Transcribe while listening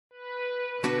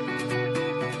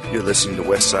You're listening to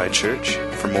Westside Church.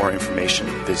 For more information,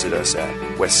 visit us at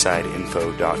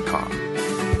westsideinfo.com.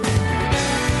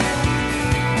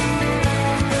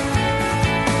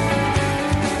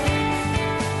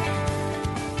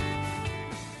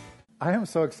 I am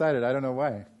so excited. I don't know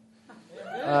why.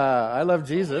 I love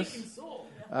Jesus.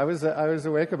 I was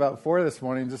awake about 4 this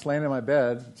morning, just laying in my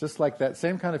bed, just like that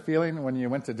same kind of feeling when you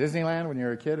went to Disneyland when you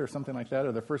were a kid or something like that,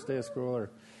 or the first day of school, or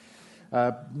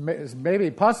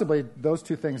possibly those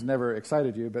two things never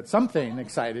excited you, but something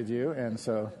excited you, and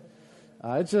so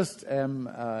I just am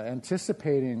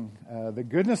anticipating the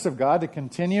goodness of God to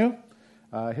continue.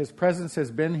 His presence has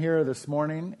been here this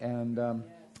morning, and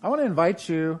I want to invite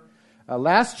you,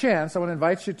 last chance, I want to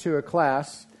invite you to a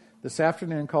class this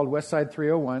afternoon called Westside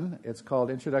 301. It's called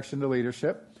Introduction to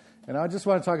Leadership, and I just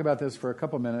want to talk about this for a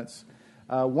couple minutes.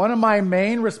 One of my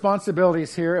main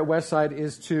responsibilities here at Westside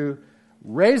is to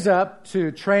raise up,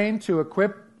 to train, to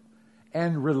equip,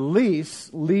 and release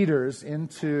leaders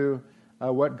into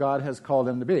what God has called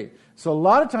them to be. So a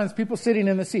lot of times people sitting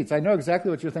in the seats, I know exactly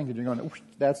what you're thinking. You're going,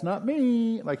 that's not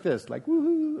me, like this, like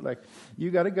woohoo, like you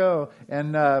got to go.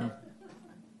 And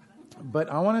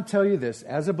but I want to tell you this,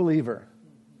 as a believer,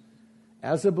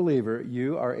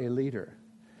 you are a leader.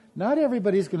 Not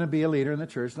everybody's going to be a leader in the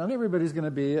church. Not everybody's going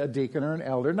to be a deacon or an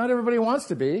elder. Not everybody wants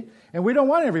to be. And we don't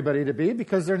want everybody to be,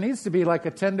 because there needs to be like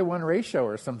a 10-to-1 ratio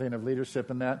or something of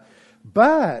leadership in that.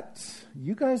 But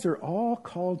you guys are all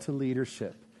called to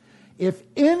leadership. If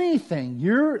anything,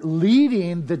 you're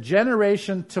leading the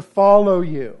generation to follow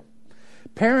you.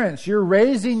 Parents, you're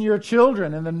raising your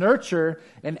children in the nurture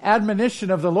and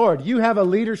admonition of the Lord. You have a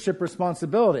leadership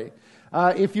responsibility.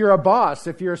 If you're a boss,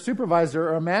 if you're a supervisor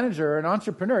or a manager or an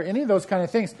entrepreneur, any of those kind of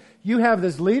things, you have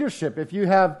this leadership. If you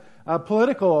have a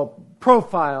political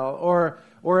profile, or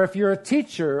if you're a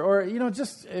teacher, or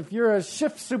just if you're a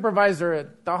shift supervisor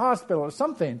at the hospital or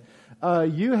something,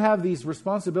 you have these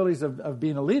responsibilities of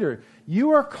being a leader.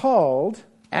 You are called,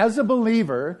 as a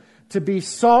believer, to be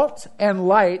salt and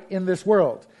light in this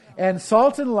world. And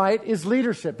salt and light is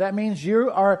leadership. That means you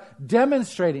are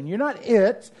demonstrating. You're not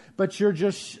it, but you're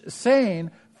just saying,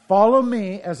 follow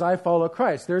me as I follow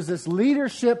Christ. There's this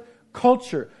leadership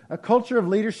culture, a culture of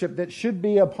leadership that should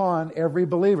be upon every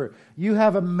believer. You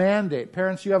have a mandate.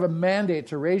 Parents, you have a mandate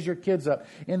to raise your kids up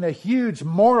in the huge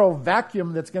moral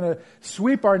vacuum that's going to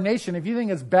sweep our nation. If you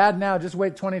think it's bad now, just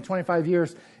wait 20, 25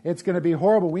 years. It's going to be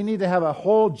horrible. We need to have a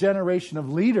whole generation of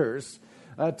leaders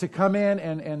to come in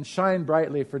and shine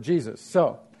brightly for Jesus.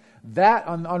 So that,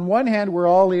 on one hand, we're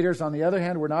all leaders. On the other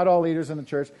hand, we're not all leaders in the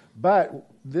church. But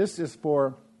this is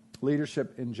for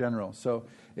leadership in general. So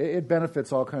it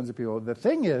benefits all kinds of people. The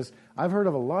thing is, I've heard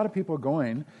of a lot of people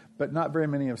going, but not very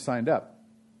many have signed up.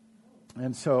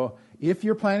 And so if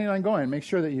you're planning on going, make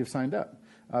sure that you've signed up.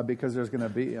 Because there's going to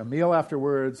be a meal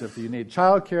afterwards. If you need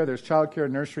childcare, there's childcare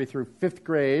nursery through 5th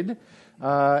grade.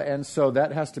 And so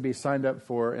that has to be signed up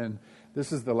for. And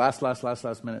this is the last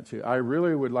minute too. I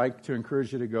really would like to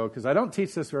encourage you to go, because I don't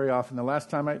teach this very often. The last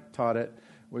time I taught it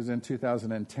was in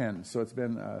 2010. So it's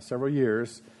been several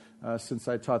years since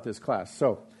I taught this class.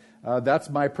 So that's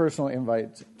my personal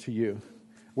invite to you.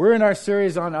 We're in our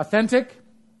series on authentic.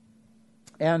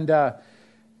 And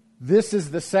this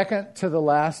is the second to the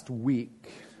last week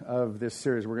of this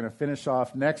series. We're going to finish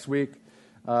off next week.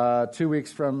 2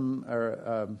 weeks from,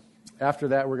 or after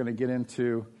that, we're going to get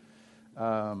into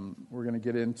a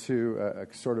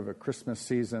sort of a Christmas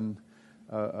season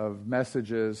of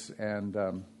messages, and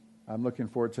I'm looking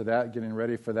forward to that, getting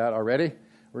ready for that already.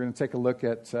 We're going to take a look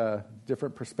at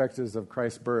different perspectives of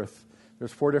Christ's birth.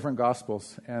 There's 4 different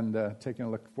Gospels, and taking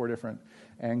a look at 4 different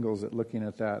angles at looking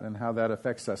at that and how that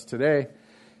affects us today.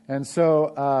 And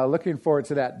so looking forward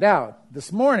to that. Now,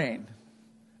 this morning,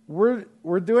 we're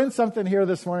doing something here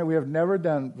this morning we have never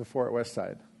done before at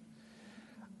Westside.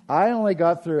 I only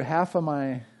got through half of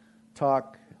my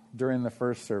talk during the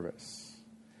first service.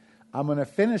 I'm going to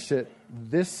finish it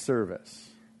this service.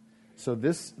 So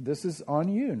this is on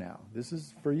you now. This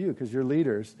is for you, because you're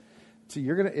leaders. So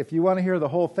if you want to hear the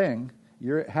whole thing,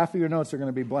 half of your notes are going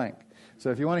to be blank.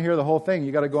 So if you want to hear the whole thing,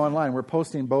 you got to go online. We're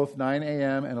posting both 9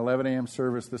 a.m. and 11 a.m.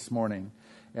 service this morning.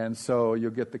 And so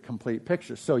you'll get the complete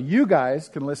picture. So you guys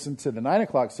can listen to the 9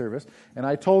 o'clock service. And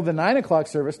I told the 9 o'clock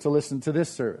service to listen to this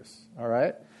service. All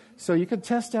right? So you can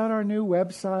test out our new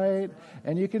website,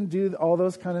 and you can do all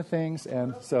those kind of things.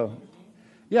 And so,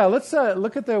 yeah, let's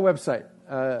look at the website.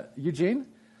 Eugene,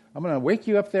 I'm going to wake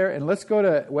you up there, and let's go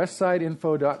to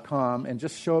westsideinfo.com and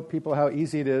just show people how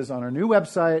easy it is on our new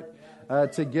website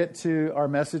to get to our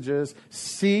messages.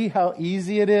 See how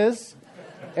easy it is.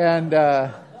 And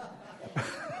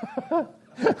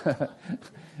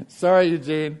Sorry,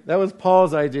 Eugene. That was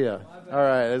Paul's idea. All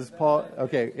right, it's Paul.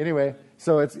 Okay, anyway,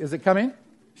 so is it coming?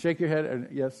 Shake your head.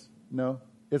 Yes? No?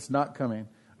 It's not coming.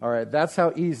 All right, that's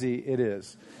how easy it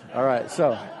is. All right,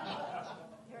 so.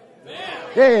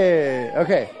 Yay!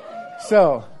 Okay,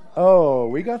 so,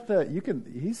 we got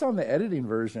he's on the editing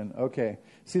version. Okay,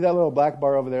 see that little black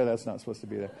bar over there? That's not supposed to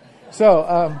be there.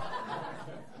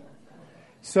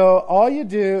 So all you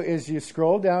do is you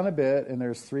scroll down a bit, and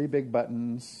there's 3 big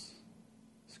buttons.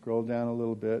 Scroll down a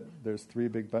little bit. There's 3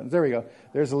 big buttons. There we go.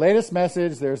 There's the latest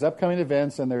message, there's upcoming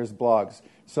events, and there's blogs.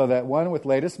 So that one with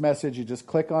latest message, you just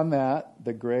click on that.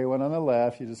 The gray one on the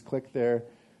left, you just click there.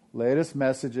 Latest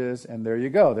messages, and there you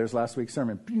go. There's last week's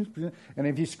sermon. And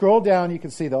if you scroll down, you can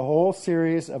see the whole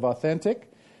series of Authentic.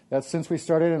 That's since we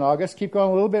started in August. Keep going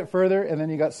a little bit further, and then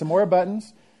you got some more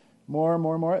buttons.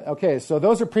 More. Okay, so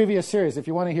those are previous series. If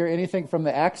you want to hear anything from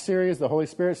the Acts series, the Holy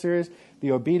Spirit series,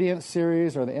 the Obedience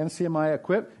series, or the NCMI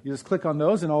Equip, you just click on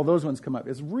those, and all those ones come up.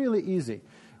 It's really easy.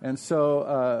 And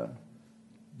so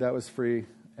that was free.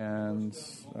 And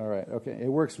all right, okay. It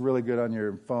works really good on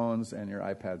your phones and your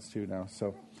iPads too now.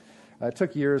 So it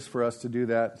took years for us to do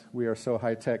that. We are so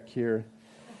high-tech here.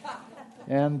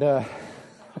 And all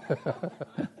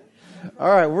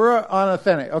right, we're on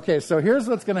Authentic. Okay, so here's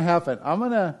what's going to happen. I'm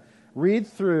going to read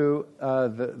through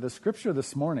the scripture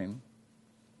this morning.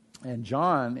 And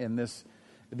John, in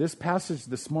this passage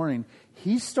this morning,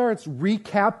 he starts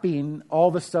recapping all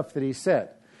the stuff that he said.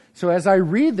 So as I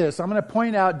read this, I'm going to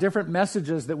point out different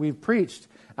messages that we've preached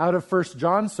out of 1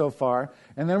 John so far.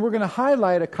 And then we're going to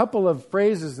highlight a couple of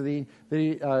phrases that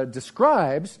he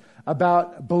describes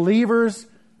about believers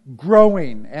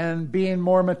growing and being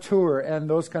more mature and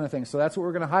those kind of things. So that's what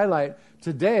we're going to highlight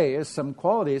today is some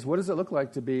qualities. What does it look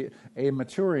like to be a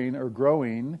maturing or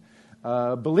growing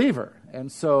believer? And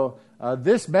so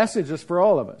this message is for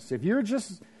all of us. If you're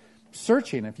just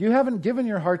searching, if you haven't given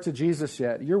your heart to Jesus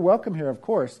yet, you're welcome here, of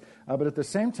course. But at the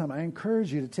same time, I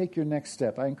encourage you to take your next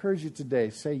step. I encourage you today,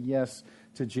 say yes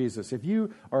to Jesus. If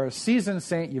you are a seasoned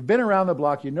saint, you've been around the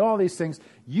block, you know all these things,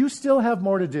 you still have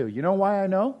more to do. You know why I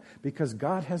know? Because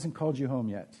God hasn't called you home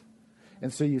yet.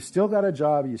 And so you still got a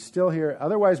job, you're still here.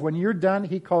 Otherwise, when you're done,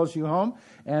 He calls you home.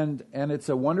 And it's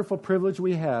a wonderful privilege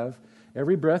we have.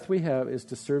 Every breath we have is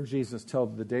to serve Jesus till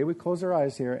the day we close our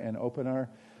eyes here and open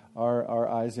our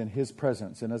eyes in His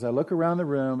presence. And as I look around the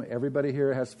room, everybody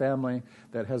here has family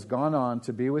that has gone on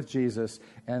to be with Jesus,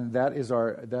 and that is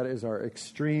our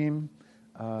extreme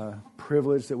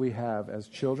privilege that we have as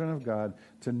children of God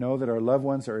to know that our loved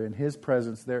ones are in His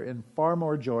presence. They're in far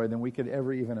more joy than we could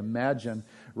ever even imagine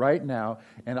right now.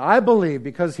 And I believe,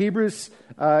 because Hebrews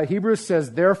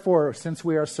says, therefore, since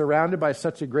we are surrounded by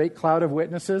such a great cloud of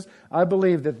witnesses, I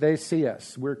believe that they see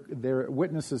us. They're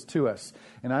witnesses to us.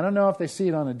 And I don't know if they see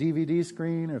it on a DVD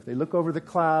screen or if they look over the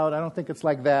cloud. I don't think it's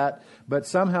like that. But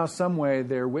somehow, some way,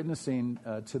 they're witnessing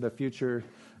to the future,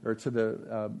 or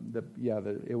to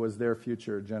it was their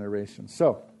future generation.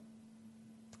 So,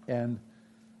 and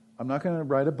I'm not going to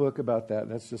write a book about that.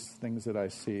 That's just things that I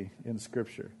see in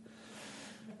Scripture.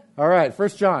 All right, 1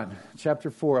 John chapter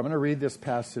 4. I'm going to read this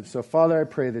passage. So, Father, I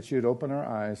pray that you'd open our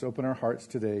eyes, open our hearts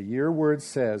today. Your word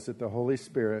says that the Holy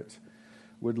Spirit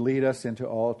would lead us into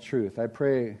all truth. I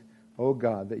pray, oh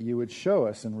God, that you would show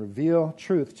us and reveal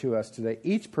truth to us today,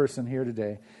 each person here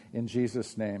today, in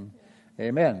Jesus' name.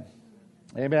 Amen.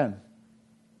 Amen.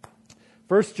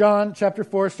 1 John chapter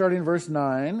 4, starting verse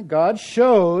 9. God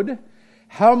showed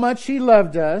how much He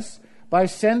loved us by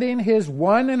sending His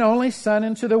one and only Son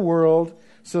into the world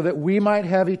so that we might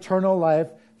have eternal life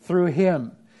through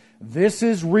Him. This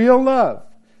is real love.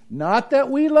 Not that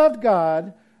we loved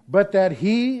God, but that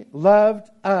He loved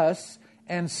us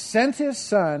and sent His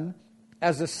Son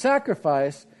as a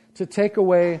sacrifice to take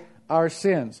away our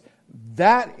sins.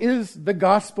 That is the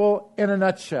gospel in a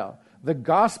nutshell. The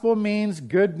gospel means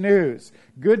good news.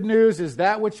 Good news is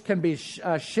that which can be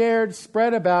shared,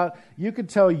 spread about. You could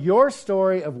tell your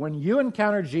story of when you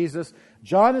encountered Jesus.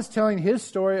 John is telling his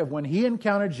story of when he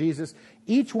encountered Jesus.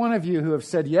 Each one of you who have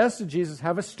said yes to Jesus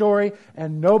have a story,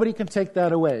 and nobody can take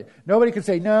that away. Nobody can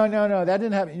say, no, that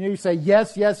didn't happen. You say,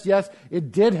 yes,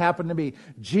 it did happen to me.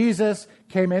 Jesus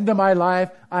came into my life.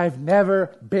 I've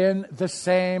never been the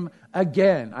same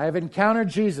again. I have encountered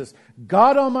Jesus.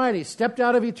 God Almighty stepped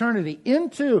out of eternity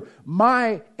into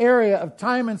my area of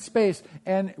time and space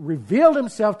and revealed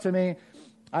Himself to me.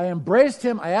 I embraced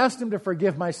Him. I asked Him to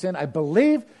forgive my sin. I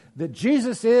believe that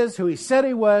Jesus is who He said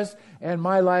He was, and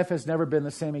my life has never been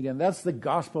the same again. That's the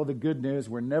gospel, the good news.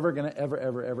 We're never going to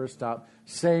ever stop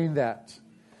saying that.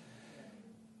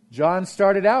 John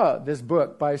started out this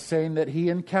book by saying that he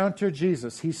encountered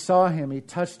Jesus. He saw Him. He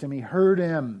touched Him. He heard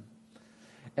Him.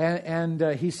 And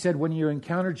he said, when you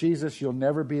encounter Jesus, you'll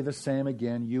never be the same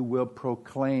again. You will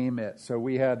proclaim it. So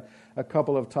we had a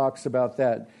couple of talks about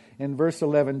that. In verse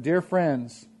 11, dear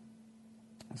friends,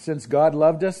 since God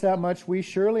loved us that much, we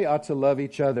surely ought to love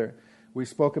each other. We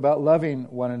spoke about loving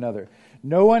one another.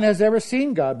 No one has ever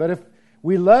seen God, but if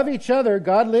we love each other,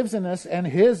 God lives in us, and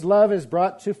His love is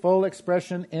brought to full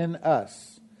expression in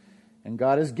us. And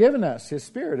God has given us His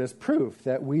Spirit as proof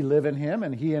that we live in Him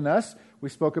and He in us. We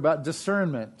spoke about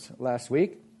discernment last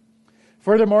week.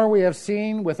 Furthermore, we have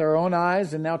seen with our own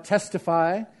eyes and now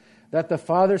testify that the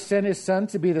Father sent His Son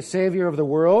to be the Savior of the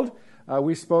world.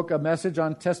 We spoke a message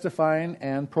on testifying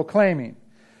and proclaiming.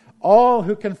 All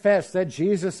who confess that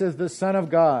Jesus is the Son of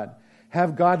God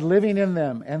have God living in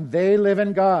them, and they live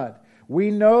in God.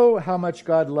 We know how much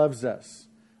God loves us.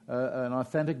 An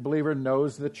authentic believer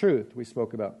knows the truth we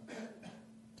spoke about.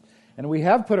 And we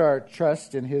have put our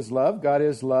trust in His love. God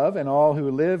is love, and all who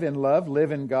live in love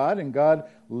live in God, and God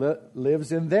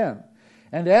lives in them.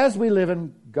 And as we live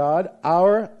in God,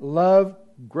 our love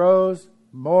grows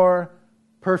more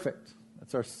perfect.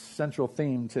 That's our central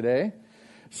theme today.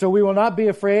 So we will not be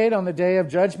afraid on the day of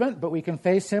judgment, but we can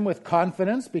face Him with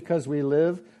confidence because we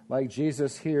live like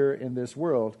Jesus here in this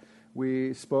world.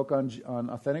 We spoke on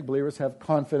authentic believers have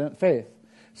confident faith.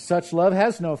 Such love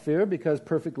has no fear because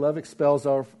perfect love expels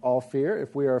all fear.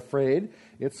 If we are afraid,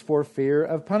 it's for fear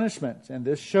of punishment. And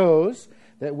this shows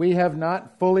that we have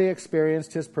not fully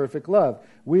experienced His perfect love.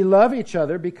 We love each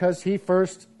other because He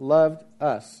first loved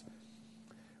us.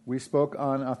 We spoke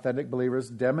on authentic believers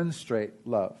demonstrate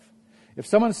love. If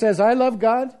someone says, I love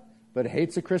God, but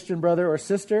hates a Christian brother or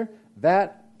sister,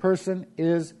 that person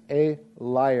is a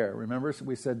liar. Remember,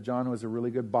 we said John was a really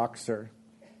good boxer.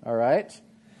 All right?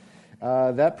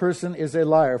 That person is a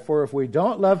liar. For if we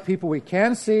don't love people we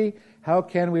can see, how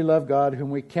can we love God whom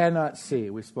we cannot see?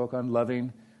 We spoke on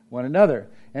loving one another.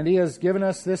 And He has given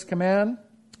us this command.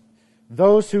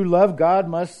 Those who love God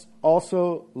must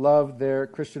also love their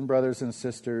Christian brothers and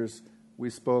sisters. We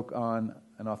spoke on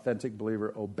an authentic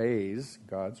believer obeys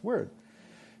God's word.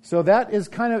 So that is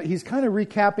he's kind of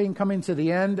recapping, coming to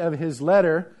the end of his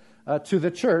letter to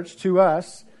the church, to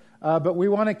us. But we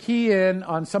want to key in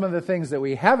on some of the things that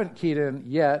we haven't keyed in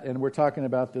yet, and we're talking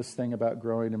about this thing about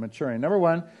growing and maturing. Number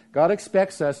one, God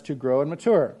expects us to grow and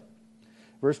mature.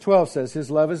 Verse 12 says,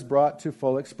 His love is brought to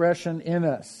full expression in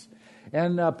us.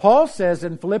 And Paul says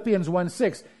in Philippians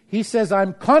 1:6, he says,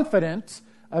 I'm confident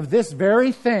of this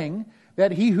very thing,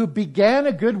 that He who began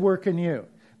a good work in you.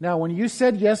 Now, when you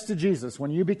said yes to Jesus, when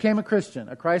you became a Christian,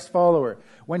 a Christ follower,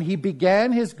 when He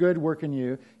began His good work in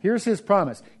you, here's His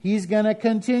promise. He's going to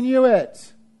continue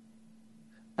it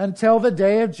until the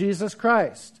day of Jesus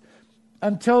Christ.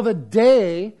 Until the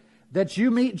day that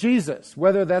you meet Jesus,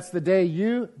 whether that's the day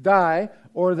you die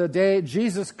or the day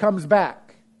Jesus comes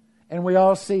back and we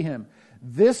all see Him.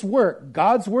 This work,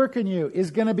 God's work in you, is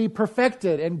going to be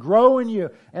perfected and grow in you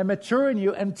and mature in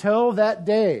you until that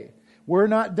day. We're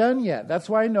not done yet. That's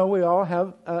why I know we all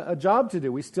have a job to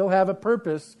do. We still have a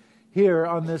purpose here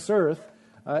on this earth,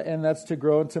 and that's to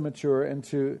grow and to mature and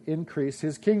to increase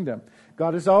His kingdom.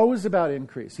 God is always about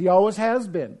increase. He always has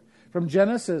been. From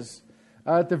Genesis,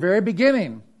 at the very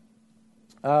beginning,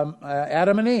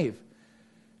 Adam and Eve,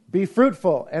 be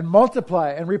fruitful and multiply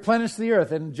and replenish the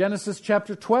earth. In Genesis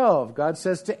chapter 12, God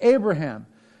says to Abraham,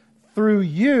 through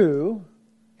you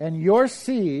and your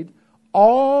seed,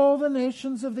 all the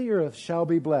nations of the earth shall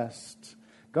be blessed.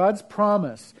 God's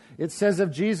promise. It says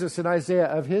of Jesus in Isaiah,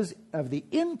 of the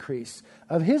increase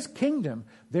of His kingdom,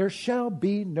 there shall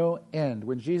be no end.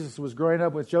 When Jesus was growing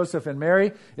up with Joseph and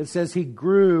Mary, it says He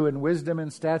grew in wisdom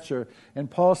and stature.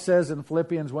 And Paul says in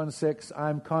Philippians 1:6,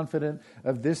 I'm confident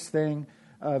of this thing,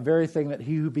 very thing, that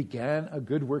He who began a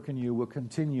good work in you will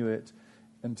continue it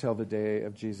until the day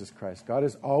of Jesus Christ. God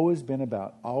has always been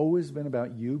about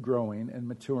you growing and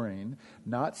maturing,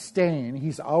 not staying.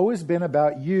 He's always been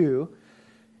about you.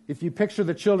 If you picture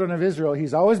the children of Israel,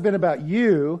 He's always been about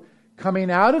you coming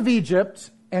out of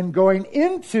Egypt and going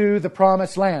into the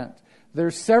promised land.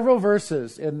 There's several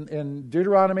verses in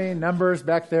Deuteronomy, Numbers,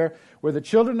 back there, where the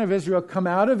children of Israel come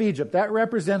out of Egypt. That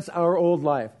represents our old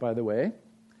life, by the way.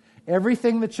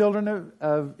 Everything the children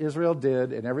of Israel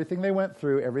did and everything they went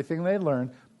through, everything they learned,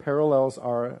 parallels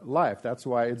our life. That's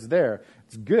why it's there.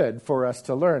 It's good for us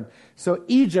to learn. So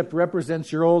Egypt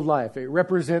represents your old life. It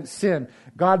represents sin.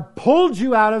 God pulled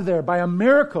you out of there by a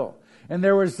miracle. And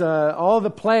there was all the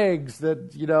plagues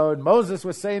that, and Moses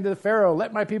was saying to the Pharaoh,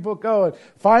 let my people go. And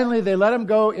finally they let them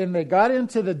go, and they got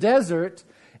into the desert.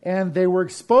 and they were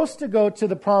supposed to go to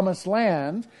the promised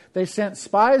land. They sent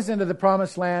spies into the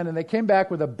promised land, and they came back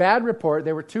with a bad report.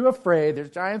 They were too afraid. There's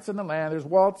giants in the land. There's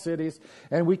walled cities,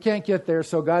 and we can't get there.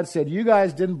 So God said, you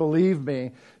guys didn't believe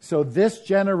me, so this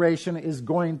generation is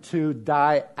going to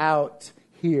die out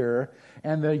here.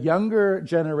 And the younger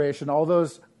generation, all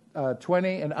those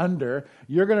 20 and under,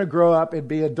 you're going to grow up and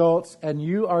be adults, and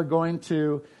you are going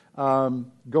to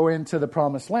go into the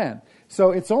promised land.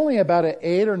 So it's only about an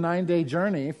 8 or 9 day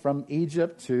journey from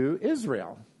Egypt to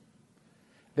Israel.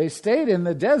 They stayed in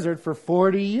the desert for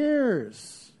 40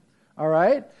 years. All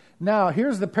right? Now,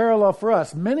 here's the parallel for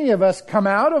us. Many of us come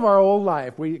out of our old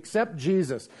life. We accept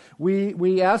Jesus.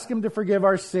 We ask Him to forgive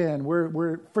our sin.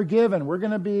 We're forgiven. We're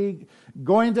going to be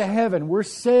going to heaven. We're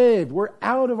saved. We're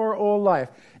out of our old life.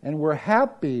 And we're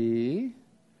happy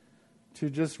to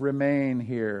just remain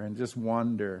here and just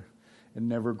wander and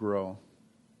never grow.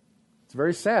 It's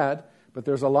very sad, but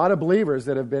there's a lot of believers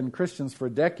that have been Christians for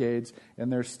decades, and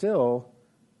they're still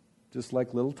just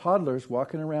like little toddlers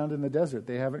walking around in the desert.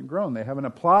 They haven't grown. They haven't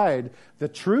applied the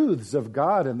truths of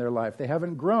God in their life. They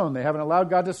haven't grown. They haven't allowed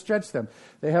God to stretch them.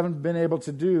 They haven't been able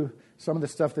to do some of the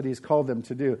stuff that He's called them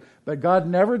to do. But God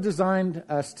never designed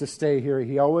us to stay here.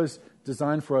 He always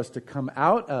designed for us to come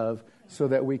out of so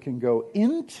that we can go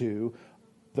into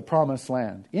the promised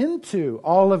land, into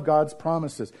all of God's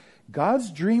promises.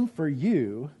 God's dream for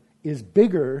you is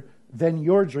bigger than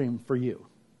your dream for you.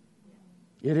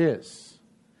 It is.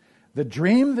 The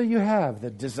dream that you have, the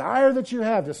desire that you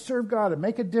have to serve God and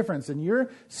make a difference in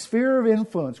your sphere of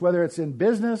influence, whether it's in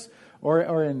business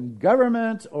or in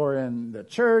government or in the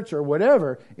church or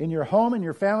whatever, in your home, in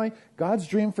your family, God's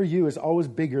dream for you is always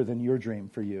bigger than your dream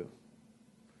for you.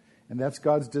 And that's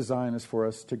God's design, is for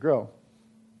us to grow.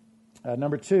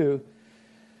 Number 2,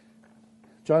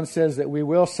 John says that we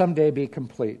will someday be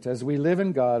complete. As we live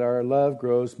in God, our love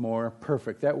grows more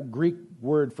perfect. That Greek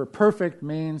word for perfect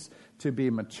means to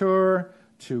be mature,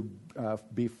 to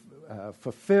be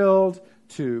fulfilled,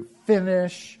 to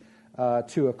finish,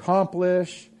 to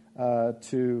accomplish,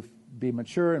 to be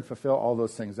mature and fulfill all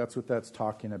those things. That's what that's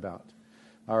talking about.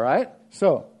 All right?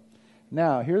 So,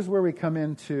 now, here's where we come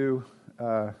into...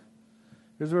 you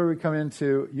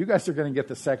guys are going to get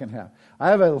the second half. I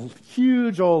have a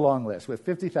huge old long list with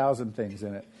 50,000 things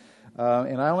in it.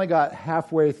 And I only got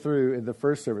halfway through in the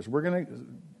first service. We're going to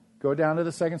go down to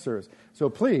the second service. So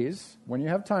please, when you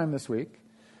have time this week,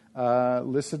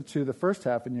 listen to the first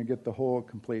half and you get the whole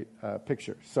complete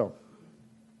picture. So,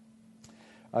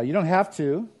 you don't have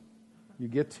to. You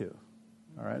get to.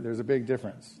 All right? There's a big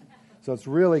difference. So it's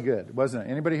really good, wasn't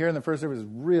it? Anybody here in the first service is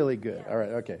really good. All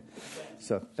right, okay.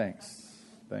 So thanks.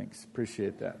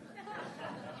 Appreciate that.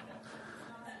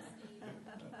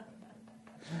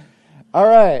 All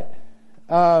right.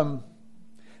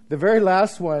 The very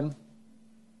last one,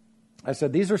 I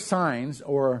said these are signs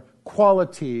or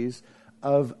qualities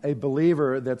of a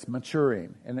believer that's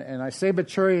maturing. And I say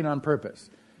maturing on purpose.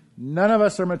 None of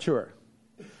us are mature.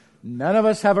 None of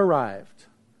us have arrived.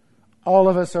 All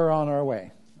of us are on our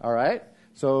way. All right?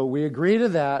 So we agree to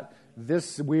that.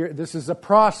 This is a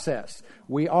process.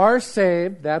 We are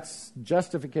saved. That's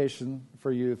justification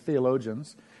for you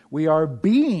theologians. We are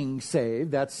being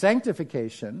saved. That's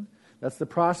sanctification. That's the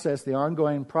process, the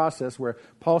ongoing process where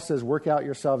Paul says, work out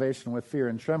your salvation with fear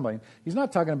and trembling. He's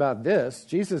not talking about this.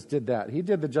 Jesus did that. He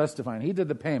did the justifying. He did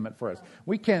the payment for us.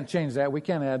 We can't change that. We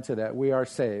can't add to that. We are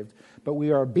saved. But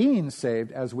we are being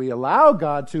saved as we allow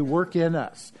God to work in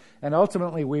us. And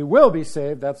ultimately, we will be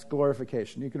saved. That's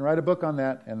glorification. You can write a book on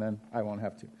that, and then I won't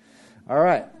have to. All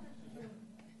right.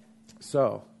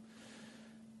 So,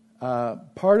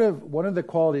 one of the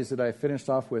qualities that I finished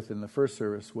off with in the first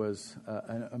service was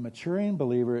a maturing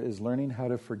believer is learning how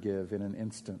to forgive in an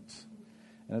instant.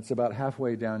 And it's about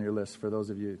halfway down your list for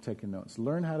those of you taking notes.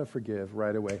 Learn how to forgive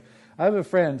right away. I have a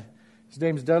friend, his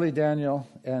name's Dudley Daniel,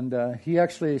 and he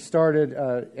actually started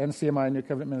NCMI, New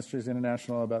Covenant Ministries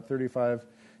International, about 35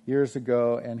 years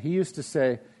ago. And he used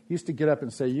to get up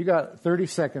and say, you got 30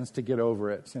 seconds to get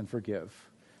over it and forgive.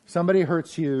 If somebody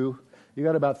hurts you, you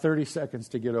got about 30 seconds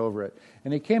to get over it.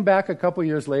 And he came back a couple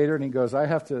years later and he goes, I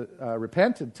have to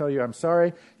repent and tell you I'm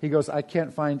sorry. He goes, I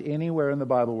can't find anywhere in the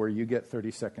Bible where you get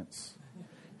 30 seconds.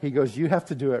 He goes, you have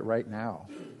to do it right now.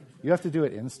 You have to do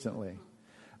it instantly.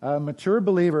 A mature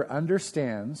believer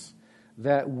understands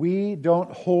that we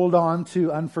don't hold on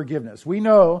to unforgiveness. We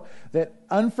know that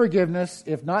unforgiveness,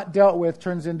 if not dealt with,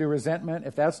 turns into resentment.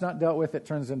 If that's not dealt with, it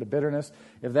turns into bitterness.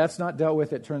 If that's not dealt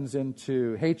with, it turns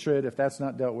into hatred. If that's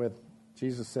not dealt with,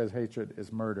 Jesus says hatred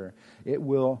is murder. It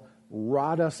will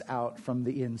rot us out from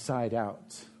the inside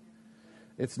out.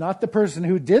 It's not the person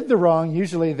who did the wrong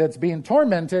usually that's being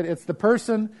tormented. It's the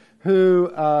person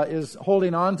who is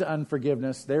holding on to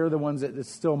unforgiveness. They're the ones that it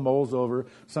still mulls over,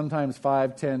 sometimes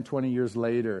 5, 10, 20 years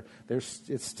later.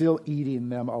 It's still eating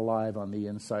them alive on the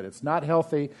inside. It's not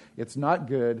healthy. It's not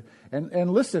good.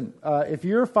 And listen, if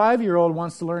your 5-year-old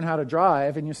wants to learn how to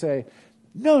drive and you say,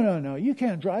 no, you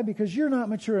can't drive because you're not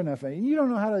mature enough. You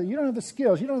don't know how to, you don't have the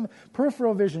skills, you don't have the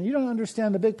peripheral vision, you don't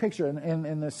understand the big picture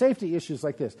and the safety issues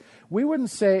like this. We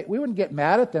wouldn't get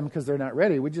mad at them because they're not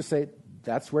ready. We'd just say,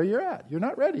 that's where you're at. You're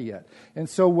not ready yet. And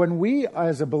so when we,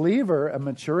 as a believer, a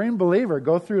maturing believer,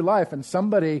 go through life and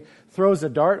somebody throws a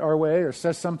dart our way or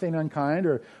says something unkind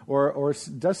or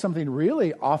does something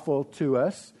really awful to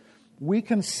us, we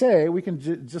can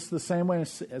just the same way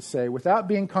as say, without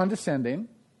being condescending,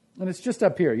 and it's just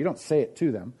up here. You don't say it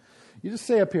to them. You just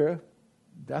say up here,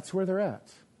 that's where they're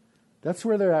at. That's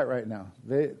where they're at right now.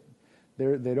 They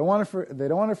don't want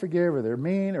to forgive, or they're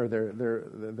mean, or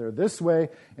they're this way.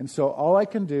 And so all I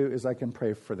can do is I can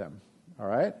pray for them. All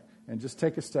right? And just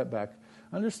take a step back.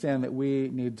 Understand that we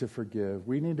need to forgive.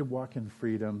 We need to walk in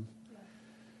freedom.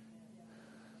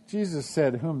 Jesus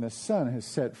said, whom the Son has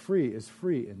set free is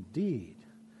free indeed.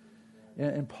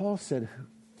 And Paul said,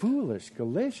 foolish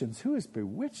Galatians, who has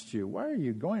bewitched you? Why are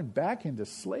you going back into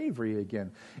slavery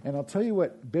again? And I'll tell you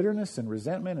what, bitterness and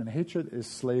resentment and hatred is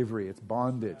slavery. It's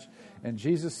bondage. And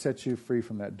Jesus sets you free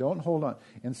from that. Don't hold on.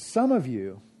 And some of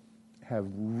you have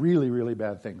really, really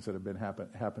bad things that have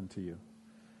happened to you.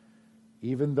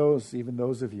 Even those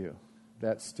of you,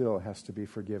 that still has to be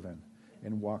forgiven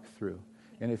and walked through.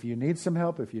 And if you need some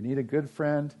help, if you need a good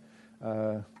friend,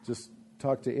 just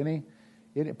talk to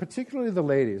particularly the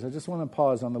ladies. I just want to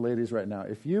pause on the ladies right now.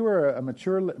 If you are a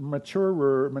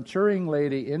maturing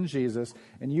lady in Jesus,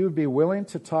 and you would be willing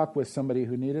to talk with somebody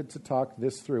who needed to talk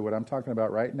this through, what I'm talking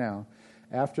about right now,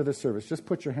 after the service, just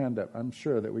put your hand up. I'm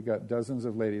sure that we got dozens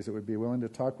of ladies that would be willing to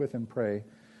talk with and pray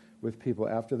with people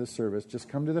after the service. Just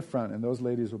come to the front, and those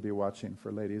ladies will be watching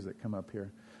for ladies that come up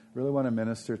here. Really want to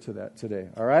minister to that today.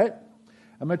 All right?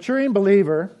 A maturing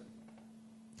believer,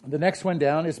 the next one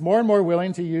down, is more and more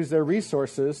willing to use their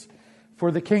resources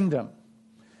for the kingdom.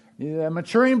 A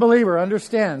maturing believer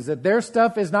understands that their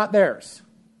stuff is not theirs.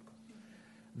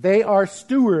 They are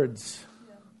stewards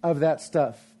of that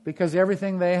stuff because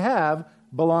everything they have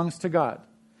belongs to God.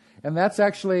 And that's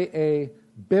actually a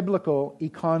biblical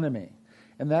economy.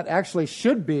 And that actually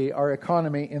should be our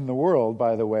economy in the world,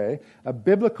 by the way. A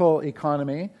biblical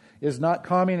economy is not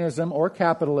communism or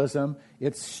capitalism.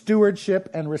 It's stewardship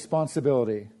and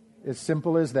responsibility. As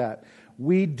simple as that.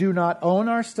 We do not own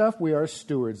our stuff. We are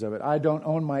stewards of it. I don't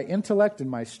own my intellect and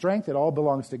my strength. It all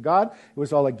belongs to God. It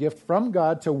was all a gift from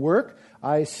God to work.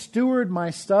 I steward my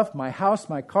stuff, my house,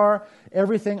 my car,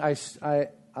 everything. I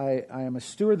am a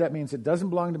steward. That means it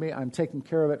doesn't belong to me. I'm taking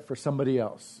care of it for somebody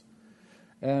else.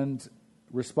 And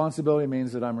responsibility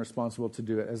means that I'm responsible to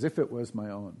do it as if it was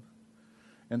my own.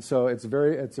 And so it's a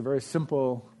very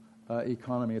simple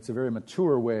economy. It's a very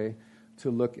mature way to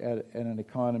look at an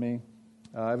economy.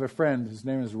 I have a friend. His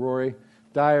name is Rory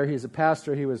Dyer. He's a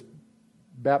pastor. He was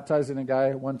baptizing a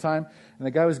guy one time, and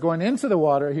the guy was going into the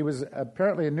water. He was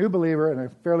apparently a new believer and a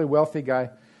fairly wealthy guy.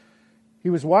 He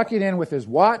was walking in with his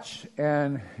watch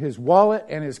and his wallet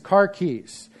and his car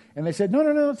keys. And they said,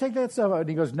 no, take that stuff out. And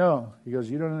he goes, no. He goes,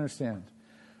 you don't understand.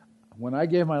 When I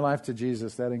gave my life to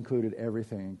Jesus, that included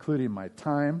everything, including my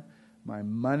time, my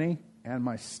money, and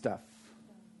my stuff.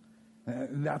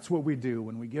 And that's what we do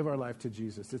when we give our life to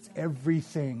Jesus. It's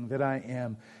everything that I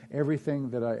am, everything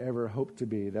that I ever hope to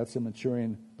be. That's a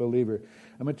maturing believer.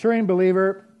 A maturing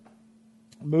believer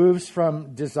moves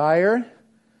from desire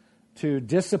to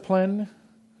discipline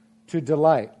to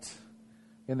delight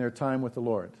in their time with the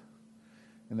Lord,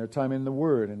 in their time in the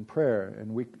Word and prayer.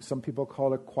 And some people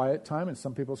call it quiet time, and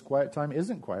some people's quiet time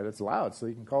isn't quiet. It's loud, so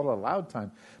you can call it a loud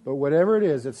time. But whatever it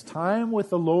is, it's time with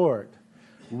the Lord.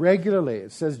 Regularly.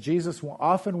 It says Jesus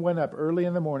often went up early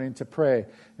in the morning to pray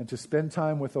and to spend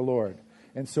time with the Lord.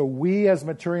 And so we as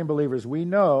maturing believers, we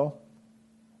know,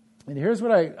 and here's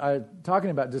what I'm talking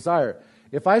about, desire.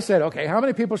 If I said, okay, how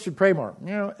many people should pray more?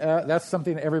 That's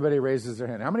something everybody raises their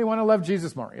hand. How many want to love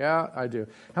Jesus more? Yeah, I do.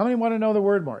 How many want to know the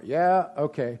Word more? Yeah,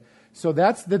 okay. So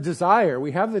that's the desire.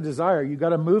 We have the desire. You got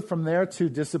to move from there to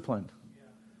discipline.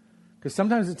 Because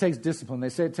sometimes it takes discipline. They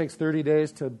say it takes 30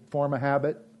 days to form a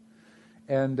habit.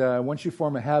 And once you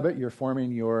form a habit, you're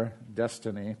forming your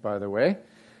destiny, by the way,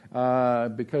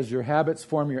 because your habits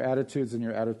form your attitudes, and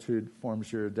your attitude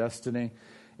forms your destiny.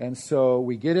 And so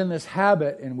we get in this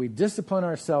habit, and we discipline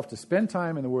ourselves to spend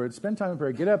time in the Word, spend time in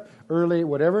prayer, get up early,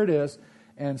 whatever it is,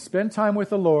 and spend time with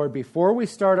the Lord before we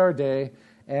start our day.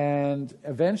 And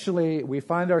eventually we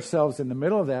find ourselves in the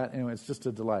middle of that, and it's just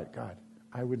a delight. God,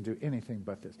 I wouldn't do anything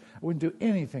but this. I wouldn't do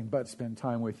anything but spend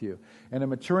time with you. And a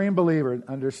maturing believer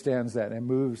understands that and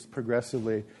moves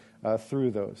progressively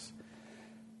through those.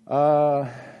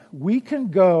 We can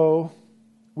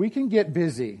get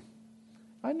busy.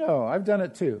 I know, I've done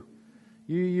it too.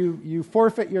 You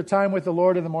forfeit your time with the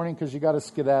Lord in the morning because you got to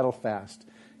skedaddle fast.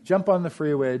 Jump on the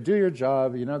freeway, do your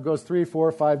job. It goes 3,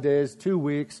 4, 5 days, 2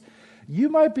 weeks. You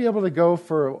might be able to go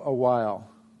for a while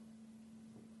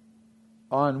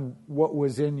on what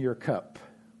was in your cup.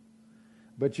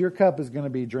 But your cup is going to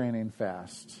be draining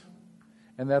fast.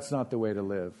 And that's not the way to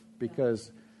live,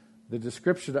 because the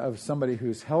description of somebody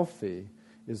who's healthy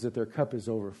is that their cup is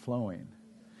overflowing.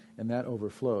 And that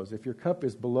overflows. If your cup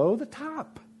is below the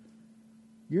top,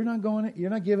 you're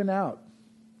not giving out.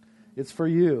 It's for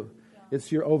you.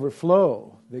 It's your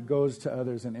overflow that goes to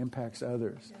others and impacts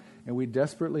others. And we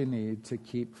desperately need to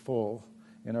keep full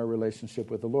in our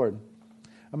relationship with the Lord.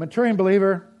 A maturing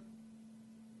believer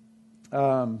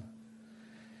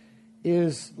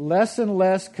is less and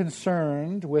less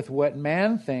concerned with what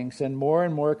man thinks and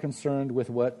more concerned with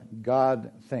what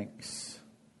God thinks.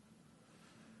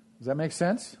 Does that make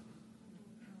sense?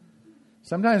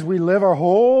 Sometimes we live our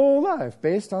whole life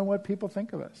based on what people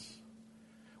think of us.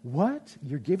 What?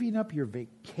 You're giving up your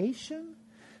vacation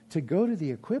to go to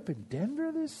the Equip in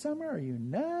Denver this summer? Are you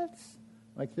nuts?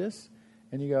 Like this?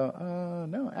 And you go,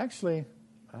 no, actually,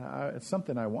 it's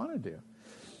something I want to do.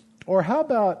 Or how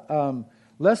about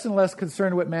less and less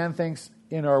concerned what man thinks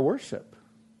in our worship?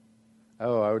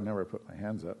 Oh, I would never put my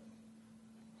hands up.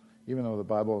 Even though the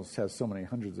Bible has so many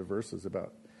hundreds of verses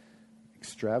about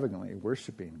extravagantly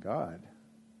worshiping God.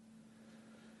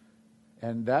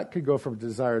 And that could go from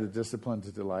desire to discipline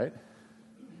to delight.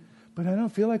 But I don't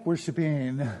feel like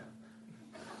worshiping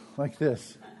like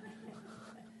this.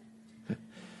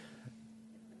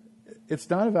 It's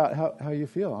not about how you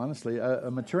feel, honestly.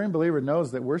 A maturing believer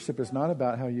knows that worship is not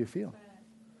about how you feel.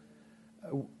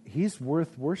 He's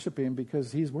worth worshiping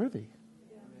because he's worthy.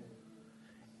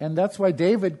 And that's why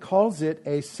David calls it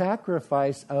a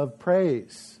sacrifice of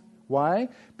praise. Why?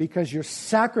 Because you're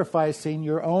sacrificing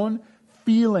your own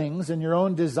feelings and your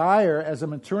own desire as a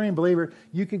maturing believer.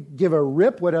 You could give a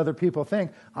rip what other people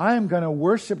think. I am going to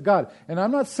worship God. And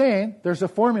I'm not saying there's a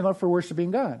formula for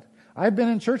worshiping God. I've been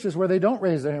in churches where they don't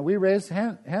raise their hand. We raise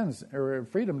hands, or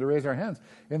freedom to raise our hands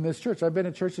in this church. I've been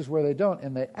in churches where they don't,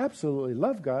 and they absolutely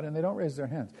love God, and they don't raise their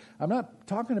hands. I'm not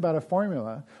talking about a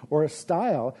formula or a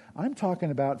style. I'm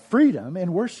talking about freedom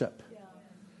in worship.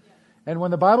 And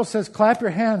when the Bible says, clap your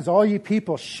hands, all ye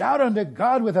people, shout unto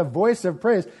God with a voice of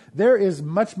praise, there is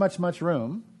much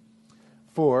room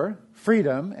for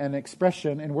freedom and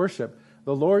expression in worship.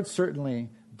 The Lord certainly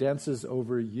dances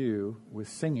over you with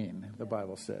singing, the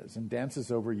Bible says, and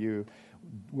dances over you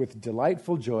with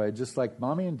delightful joy, just like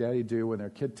mommy and daddy do when their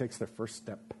kid takes their first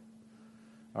step.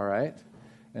 All right?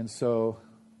 And so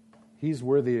he's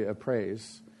worthy of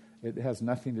praise. It has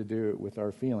nothing to do with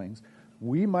our feelings.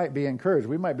 We might be encouraged.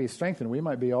 We might be strengthened. We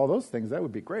might be all those things. That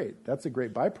would be great. That's a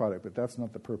great byproduct, but that's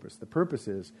not the purpose. The purpose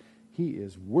is he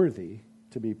is worthy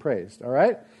to be praised. All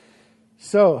right?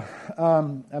 So,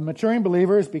 a maturing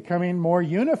believer is becoming more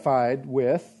unified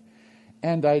with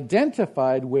and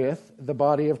identified with the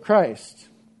body of Christ.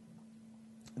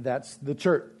 That's the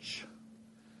church.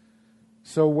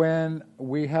 So when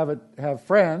we have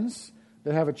friends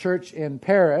that have a church in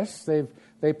Paris,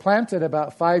 they planted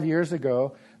about 5 years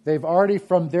ago. They've already,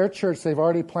 from their church, they've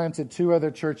already planted 2 other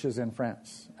churches in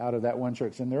France out of that one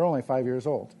church, and they're only 5 years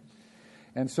old.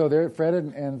 And so Fred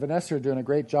and Vanessa are doing a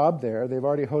great job there. They've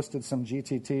already hosted some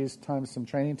GTTs, some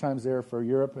training times there for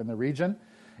Europe and the region.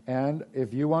 And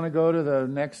if you want to go to the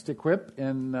next Equip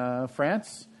in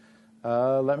France,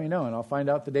 let me know, and I'll find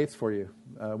out the dates for you.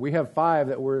 We have 5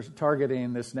 that we're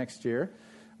targeting this next year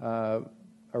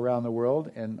around the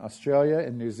world, in Australia,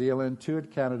 in New Zealand, 2 in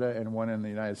Canada, and 1 in the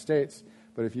United States.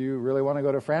 But if you really want to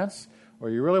go to France, or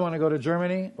you really want to go to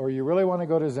Germany, or you really want to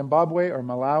go to Zimbabwe or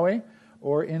Malawi,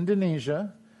 or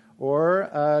Indonesia, or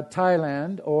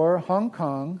Thailand, or Hong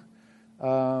Kong,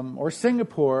 or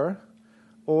Singapore,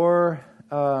 or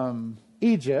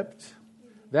Egypt,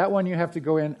 that one you have to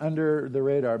go in under the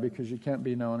radar because you can't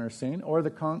be known or seen, or the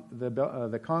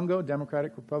Congo,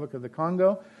 Democratic Republic of the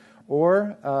Congo,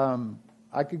 or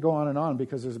I could go on and on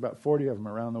because there's about 40 of them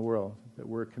around the world that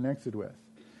we're connected with.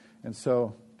 And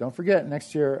so don't forget,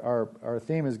 next year our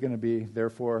theme is going to be,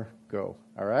 therefore, go.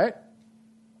 All right?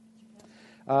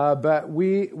 But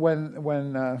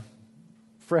when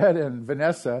Fred and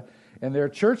Vanessa and their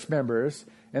church members,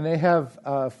 and they have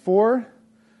four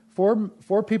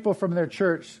people from their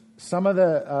church, some of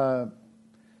the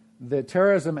the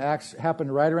terrorism acts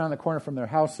happened right around the corner from their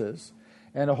houses,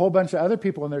 and a whole bunch of other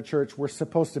people in their church were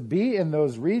supposed to be in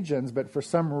those regions, but for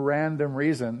some random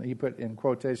reason, he put in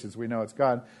quotations, we know it's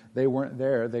God, they weren't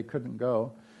there, they couldn't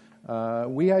go.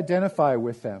 We identify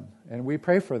with them, and we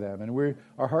pray for them, and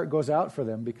our heart goes out for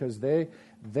them because they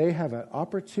have an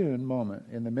opportune moment.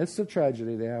 In the midst of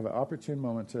tragedy, they have an opportune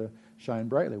moment to shine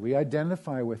brightly. We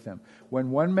identify with them.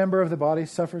 When one member of the body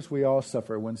suffers, we all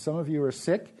suffer. When some of you are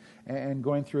sick and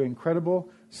going through incredible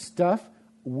stuff,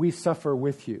 we suffer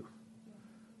with you.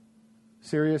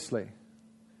 Seriously.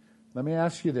 Let me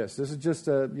ask you this. This is just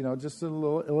a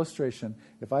little illustration.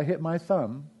 If I hit my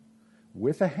thumb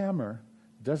with a hammer,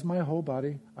 does my whole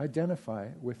body identify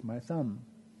with my thumb?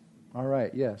 All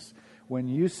right, yes. When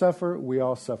you suffer, we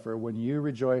all suffer. When you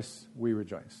rejoice, we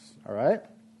rejoice. All right?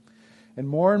 And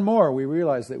more we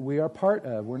realize that we are part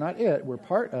of, we're not it, we're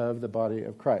part of the body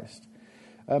of Christ.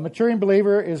 A maturing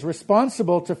believer is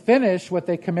responsible to finish what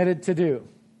they committed to do.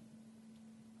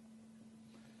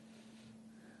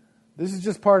 This is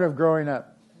just part of growing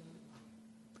up.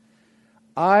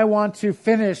 I want to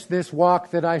finish this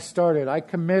walk that I started. I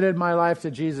committed my life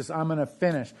to Jesus. I'm going to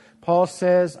finish. Paul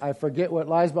says, I forget what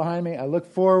lies behind me. I look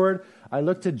forward. I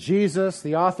look to Jesus,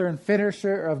 the author and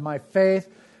finisher of my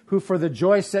faith, who for the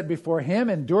joy set before him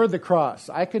endured the cross.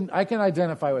 I can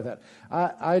identify with that.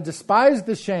 I despise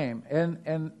the shame,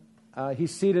 and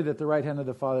he's seated at the right hand of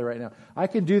the Father right now. I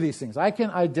can do these things. I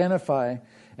can identify,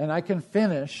 and I can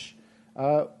finish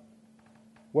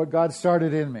what God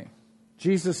started in me.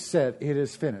 Jesus said, it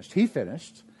is finished. He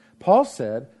finished. Paul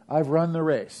said, I've run the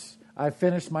race. I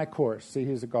finished my course. See,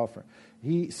 he's a golfer.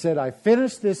 He said, I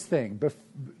finished this thing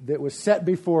that was set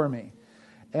before me.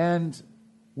 And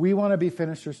we want to be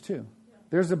finishers too.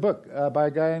 There's a book by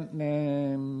a guy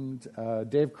named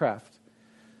Dave Kraft.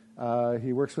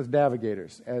 He works with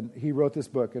navigators. And he wrote this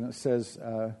book, and it says,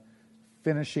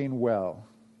 Finishing Well.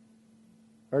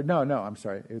 Or no, I'm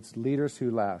sorry. It's Leaders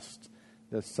Who Last.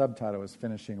 The subtitle is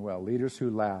Finishing Well, Leaders Who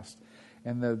Last.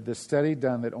 And the study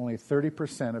done that only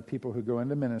 30% of people who go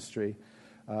into ministry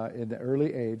in the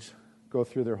early age go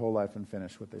through their whole life and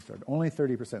finish what they started. Only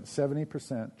 30%.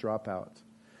 70% drop out.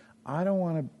 I don't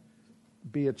want to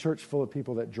be a church full of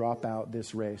people that drop out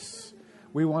this race.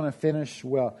 We want to finish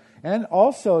well. And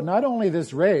also, not only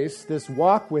this race, this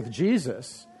walk with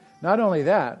Jesus, not only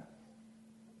that,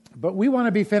 but we want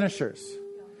to be finishers.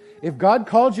 If God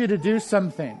called you to do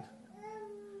something,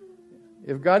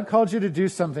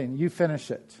 you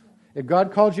finish it. If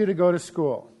God called you to go to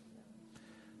school,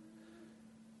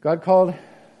 God called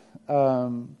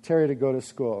Terry to go to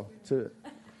school. To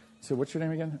what's your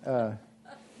name again?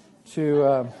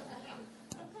 To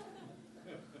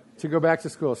go back to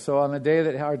school. So on the day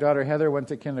that our daughter Heather went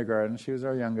to kindergarten, she was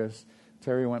our youngest,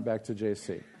 Terry went back to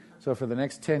JC. So for the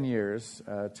next 10 years,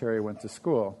 Terry went to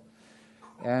school.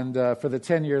 And for the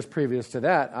 10 years previous to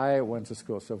that, I went to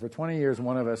school. So for 20 years,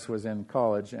 one of us was in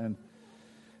college. And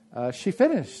she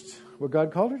finished what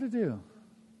God called her to do.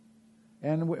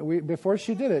 And before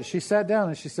she did it, she sat down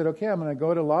and she said, okay, I'm going to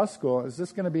go to law school. Is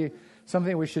this going to be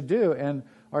something we should do? And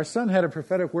our son had a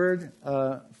prophetic word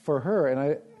for her. And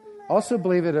I also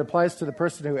believe it applies to the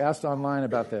person who asked online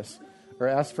about this, or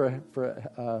asked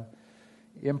for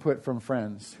input from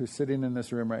friends who's sitting in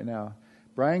this room right now.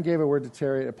 Brian gave a word to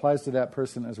Terry. It applies to that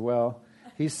person as well.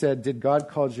 He said, did God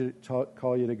call you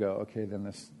to go? Okay, then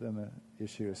the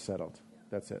issue is settled.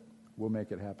 That's it. We'll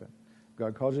make it happen.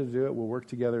 God called you to do it. We'll work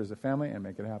together as a family and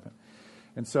make it happen.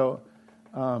 And so,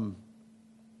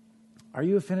 are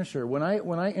you a finisher? When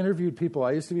I interviewed people,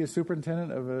 I used to be a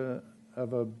superintendent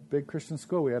of a big Christian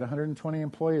school. We had 120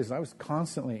 employees, and I was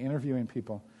constantly interviewing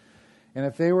people. And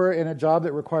if they were in a job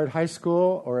that required high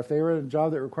school, or if they were in a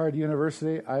job that required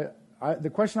university, the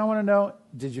question I want to know,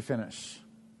 did you finish?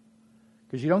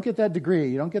 Because you don't get that degree,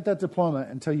 you don't get that diploma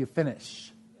until you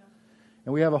finish. Yeah.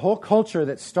 And we have a whole culture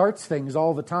that starts things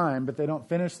all the time, but they don't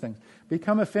finish things.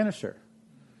 Become a finisher.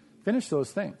 Finish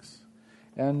those things.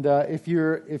 And if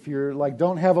you're like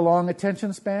don't have a long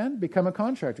attention span, become a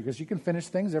contractor, because you can finish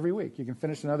things every week. You can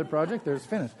finish another project, there's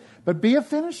finished. But be a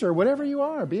finisher, whatever you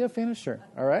are, be a finisher.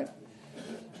 All right?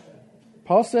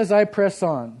 Paul says, I press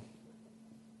on.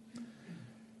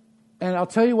 And I'll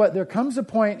tell you what, there comes a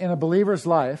point in a believer's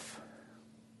life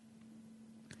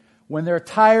when they're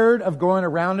tired of going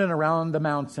around and around the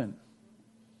mountain.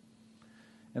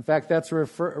 In fact, that's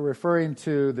referring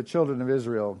to the children of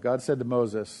Israel. God said to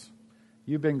Moses,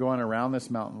 you've been going around this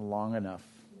mountain long enough.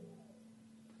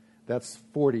 That's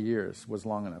 40 years was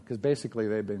long enough, because basically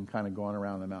they've been kind of going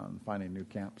around the mountain, finding new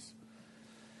camps.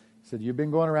 He said, you've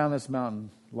been going around this mountain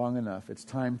long enough. It's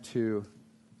time to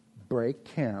break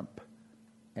camp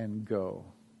and go.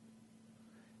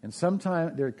 And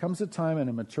sometime there comes a time in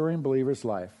a maturing believer's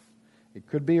life. It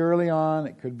could be early on,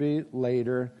 it could be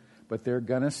later, but they're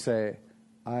going to say,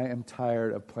 I am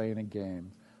tired of playing a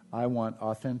game. I want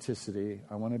authenticity.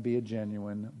 I want to be a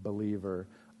genuine believer.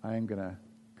 I am going to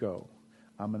go.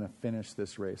 I'm going to finish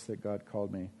this race that God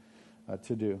called me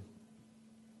to do.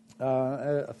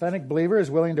 An authentic believer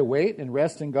is willing to wait and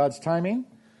rest in God's timing.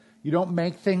 You don't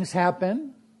make things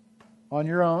happen on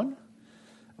your own.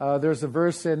 There's a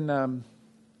verse in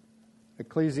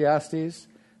Ecclesiastes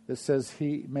that says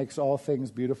he makes all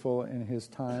things beautiful in his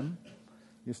time.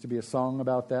 Used to be a song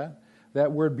about that.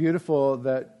 That word beautiful,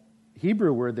 that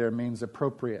Hebrew word there means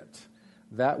appropriate.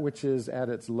 That which is at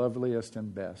its loveliest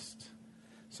and best.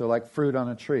 So like fruit on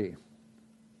a tree,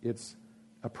 it's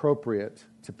appropriate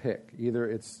to pick. Either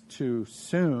it's too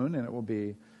soon and it will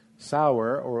be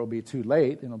sour, or it will be too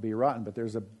late and it'll be rotten. But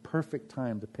there's a perfect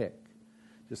time to pick.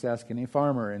 Just ask any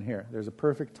farmer in here. There's a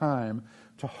perfect time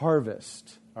to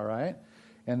harvest, all right?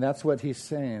 And that's what he's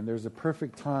saying. There's a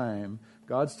perfect time.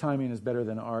 God's timing is better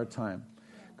than our time.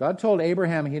 God told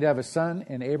Abraham he'd have a son,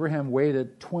 and Abraham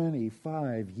waited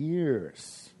 25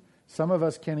 years. Some of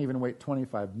us can't even wait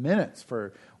 25 minutes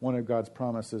for one of God's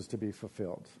promises to be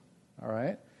fulfilled. All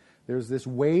right? There's this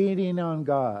waiting on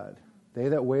God. They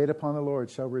that wait upon the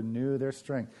Lord shall renew their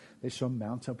strength. They shall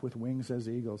mount up with wings as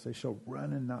eagles. They shall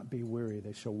run and not be weary.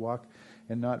 They shall walk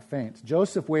and not faint.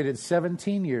 Joseph waited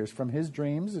 17 years from his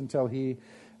dreams until he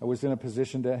was in a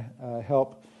position to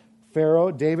help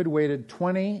Pharaoh. David waited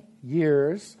 20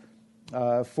 years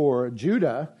for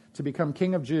Judah to become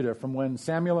king of Judah. From when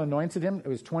Samuel anointed him, it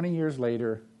was 20 years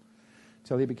later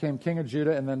till he became king of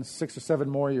Judah, and then 6 or 7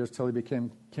 more years till he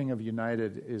became king of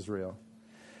united Israel.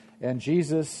 And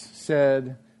Jesus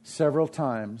said several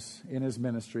times in his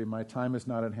ministry, my time is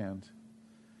not at hand.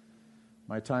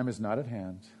 My time is not at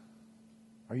hand.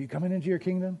 Are you coming into your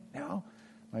kingdom? No.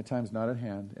 My time's not at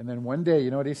hand. And then one day, you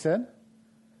know what he said?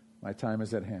 My time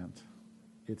is at hand.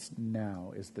 It's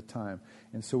now is the time.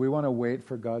 And so we want to wait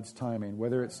for God's timing,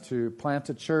 whether it's to plant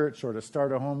a church or to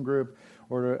start a home group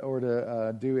or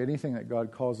to do anything that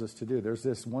God calls us to do. There's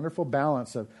this wonderful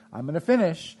balance of, I'm going to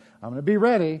finish, I'm going to be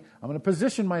ready, I'm going to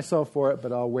position myself for it,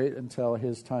 but I'll wait until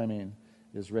his timing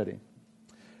is ready.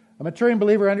 A maturing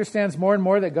believer understands more and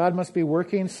more that God must be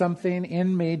working something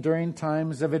in me during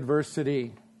times of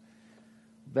adversity.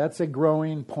 That's a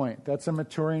growing point. That's a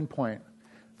maturing point.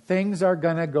 Things are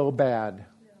going to go bad.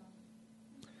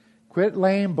 Quit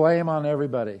laying blame on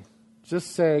everybody.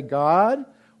 Just say, God,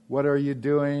 what are you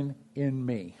doing in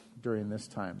me during this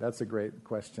time? That's a great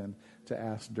question to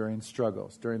ask during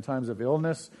struggles. During times of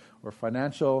illness or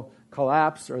financial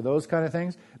collapse or those kind of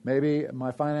things. Maybe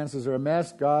my finances are a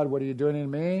mess. God, what are you doing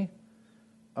in me?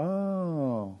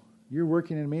 Oh, you're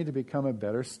working in me to become a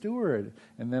better steward.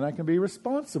 And then I can be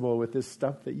responsible with this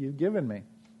stuff that you've given me.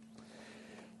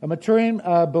 A maturing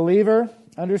believer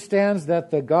understands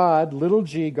that the God, little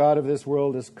g, God of this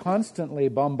world, is constantly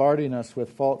bombarding us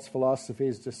with false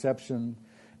philosophies, deception,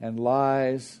 and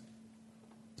lies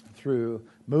through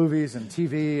movies and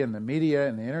TV and the media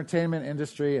and the entertainment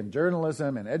industry and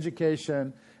journalism and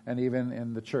education and even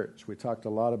in the church. We talked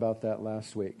a lot about that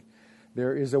last week.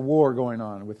 There is a war going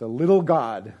on with the little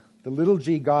God, the little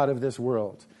g God of this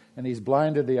world, and he's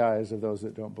blinded the eyes of those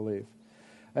that don't believe.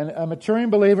 And a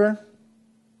maturing believer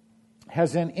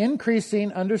has an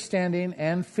increasing understanding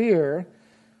and fear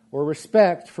or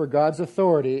respect for God's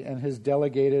authority and his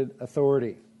delegated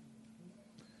authority.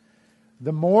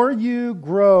 The more you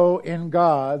grow in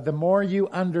God, the more you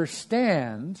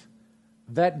understand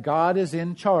that God is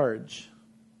in charge.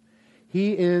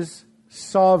 He is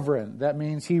sovereign. That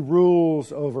means he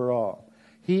rules over all.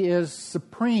 He is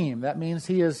supreme. That means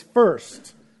he is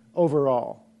first over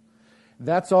all.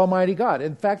 That's Almighty God.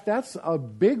 In fact, that's a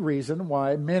big reason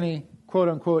why many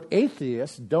quote-unquote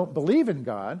atheists don't believe in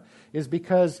God, is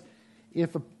because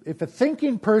if a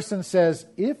thinking person says,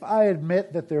 if I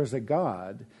admit that there's a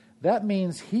God, that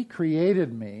means he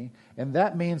created me, and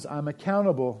that means I'm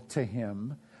accountable to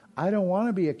him. I don't want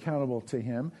to be accountable to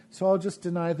him, so I'll just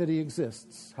deny that he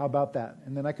exists. How about that?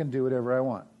 And then I can do whatever I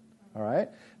want. All right?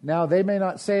 Now, they may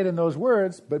not say it in those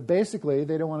words, but basically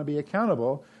they don't want to be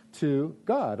accountable to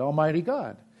God, Almighty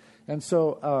God. And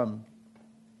so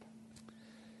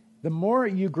the more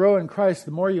you grow in Christ,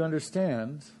 the more you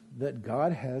understand that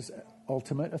God has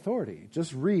ultimate authority.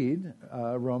 Just read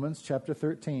Romans chapter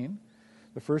 13,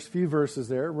 the first few verses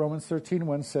there. Romans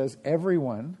 13:1 says,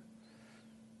 everyone,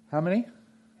 how many?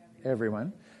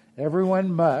 Everyone.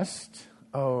 Everyone must.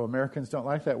 Oh, Americans don't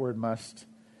like that word must.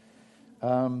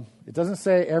 It doesn't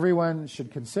say everyone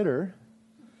should consider.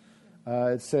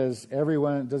 It says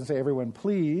everyone. It doesn't say everyone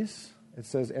please. it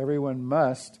says everyone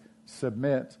must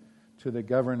submit to the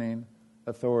governing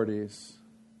authorities.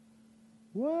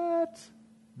 What?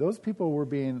 Those people were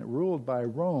being ruled by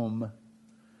Rome,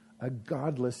 a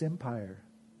godless empire.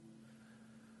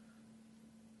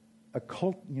 A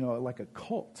cult, like a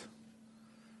cult.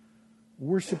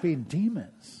 Worshipping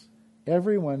demons.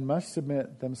 Everyone must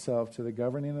submit themselves to the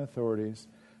governing authorities.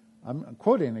 I'm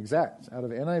quoting exact out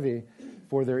of NIV.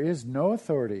 For there is no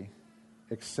authority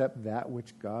except that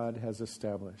which God has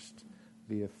established.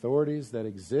 The authorities that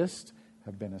exist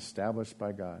have been established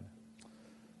by God.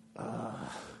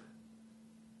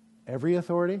 Every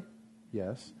authority?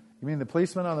 Yes. You mean the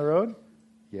policeman on the road?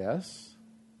 Yes.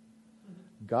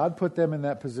 God put them in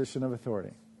that position of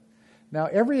authority. Now,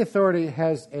 every authority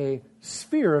has a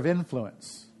sphere of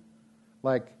influence.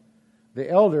 Like the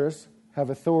elders have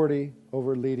authority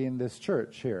over leading this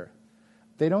church here.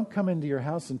 They don't come into your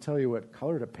house and tell you what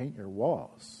color to paint your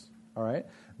walls. All right?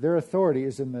 Their authority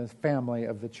is in the family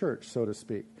of the church, so to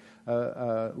speak.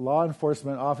 A law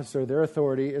enforcement officer, their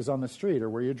authority is on the street or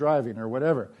where you're driving or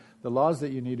whatever. The laws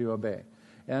that you need to obey.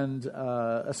 And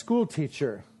a school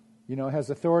teacher, has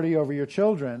authority over your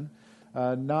children,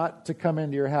 not to come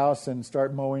into your house and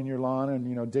start mowing your lawn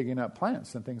and, digging up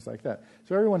plants and things like that.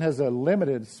 So everyone has a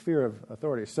limited sphere of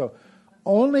authority. So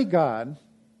only God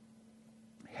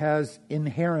has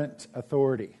inherent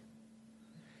authority.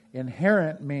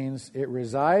 Inherent means it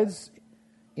resides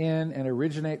in and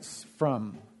originates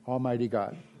from Almighty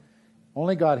God.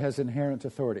 Only God has inherent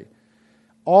authority.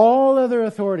 All other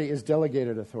authority is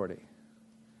delegated authority.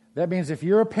 That means if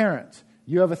you're a parent,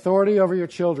 you have authority over your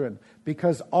children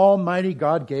because Almighty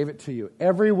God gave it to you.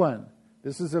 Everyone.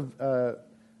 This is a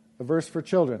verse for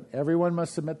children. Everyone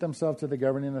must submit themselves to the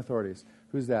governing authorities.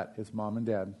 Who's that? It's mom and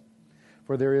dad.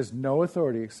 For there is no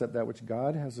authority except that which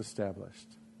God has established.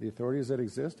 The authorities that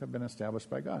exist have been established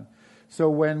by God. So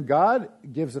when God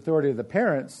gives authority to the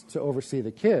parents to oversee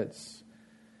the kids,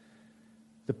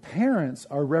 the parents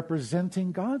are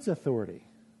representing God's authority.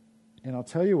 And I'll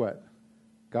tell you what,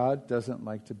 God doesn't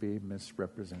like to be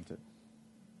misrepresented.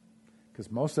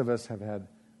 Because most of us have had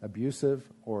abusive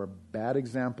or bad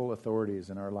example authorities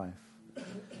in our life.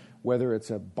 Whether it's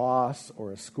a boss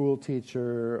or a school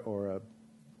teacher or a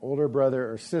older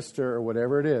brother or sister or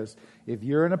whatever it is, if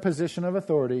you're in a position of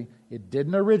authority, it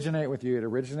didn't originate with you, it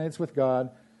originates with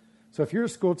God. So if you're a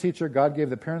school teacher, God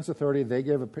gave the parents authority, they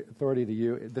gave authority to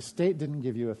you. The state didn't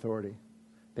give you authority.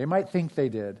 They might think they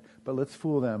did, but let's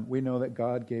fool them. We know that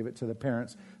God gave it to the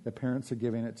parents. The parents are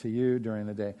giving it to you during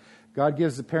the day. God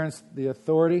gives the parents the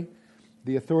authority.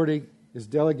 The authority is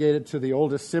delegated to the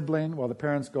oldest sibling while the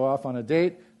parents go off on a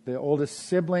date. The oldest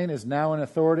sibling is now in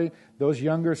authority. Those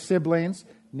younger siblings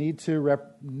need to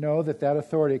know that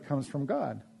authority comes from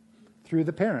God, through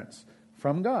the parents,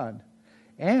 from God.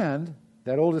 And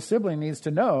that oldest sibling needs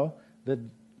to know that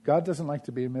God doesn't like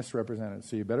to be misrepresented,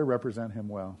 so you better represent him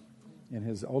well in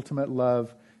his ultimate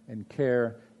love and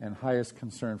care and highest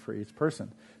concern for each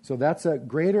person. So that's a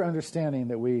greater understanding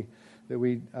that we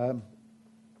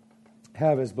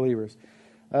have as believers.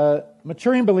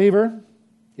 Maturing believer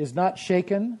is not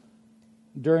shaken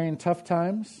during tough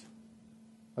times.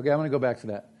 Okay, I'm going to go back to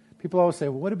that. People always say,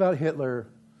 well, what about Hitler?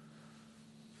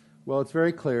 Well, it's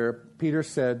very clear. Peter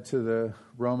said to the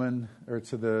Roman, or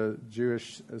to the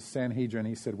Jewish Sanhedrin,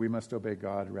 he said, we must obey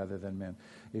God rather than men.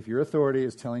 If your authority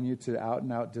is telling you to out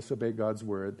and out disobey God's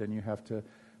word, then you have to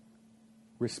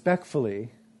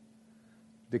respectfully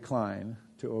decline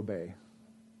to obey.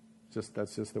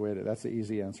 That's just the way that's the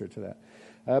easy answer to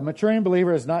that. Maturing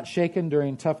believer is not shaken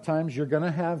during tough times. You're going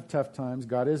to have tough times.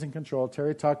 God is in control.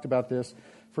 Terry talked about this.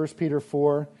 1 Peter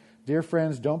 4. Dear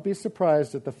friends, don't be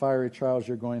surprised at the fiery trials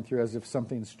you're going through as if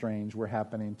something strange were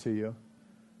happening to you.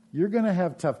 You're going to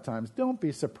have tough times. Don't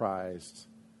be surprised.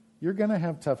 You're going to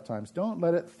have tough times. Don't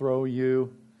let it throw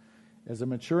you. As a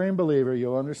maturing believer,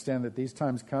 you'll understand that these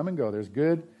times come and go. There's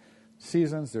good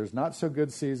seasons, there's not so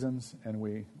good seasons, and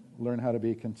we learn how to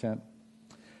be content.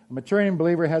 A maturing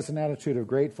believer has an attitude of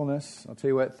gratefulness. I'll tell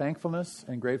you what, thankfulness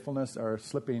and gratefulness are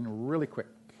slipping really quick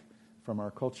from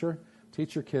our culture.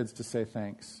 Teach your kids to say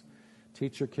thanks.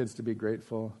 Teach your kids to be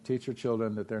grateful. Teach your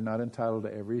children that they're not entitled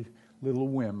to every little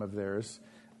whim of theirs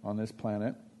on this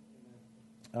planet.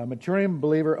 A maturing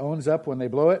believer owns up when they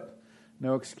blow it.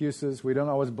 No excuses. We don't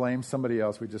always blame somebody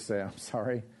else. We just say, I'm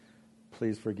sorry.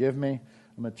 Please forgive me.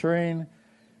 A maturing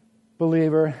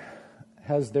believer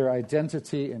has their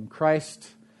identity in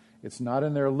Christ. It's not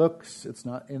in their looks. It's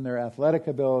not in their athletic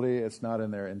ability. It's not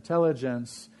in their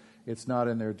intelligence. It's not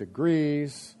in their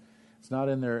degrees. It's not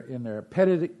in their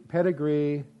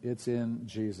pedigree. It's in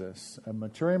Jesus. A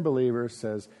maturing believer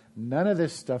says, none of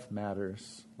this stuff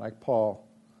matters. Like Paul.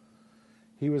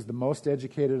 He was the most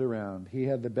educated around. He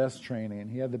had the best training.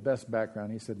 He had the best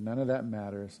background. He said, none of that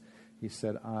matters. He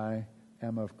said, I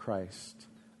am of Christ.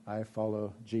 I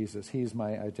follow Jesus. He's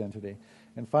my identity.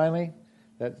 And finally,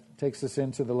 that takes us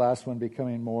into the last one,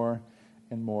 becoming more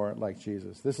and more like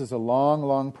Jesus. This is a long,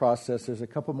 long process. There's a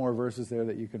couple more verses there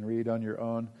that you can read on your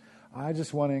own. I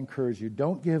just want to encourage you,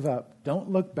 don't give up. Don't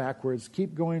look backwards.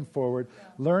 Keep going forward.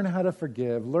 Learn how to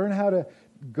forgive. Learn how to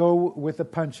go with the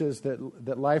punches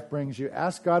that life brings you.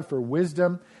 Ask God for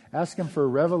wisdom. Ask Him for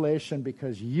revelation,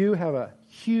 because you have a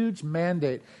huge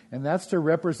mandate, and that's to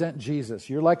represent Jesus.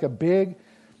 You're like a big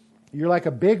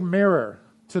mirror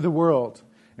to the world.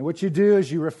 And what you do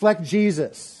is you reflect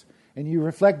Jesus. And you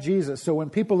reflect Jesus. So when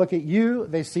people look at you,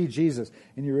 they see Jesus.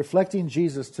 And you're reflecting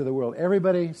Jesus to the world.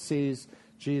 Everybody sees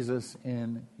Jesus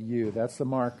in you. That's the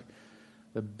mark,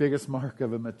 the biggest mark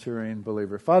of a maturing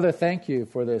believer. Father, thank you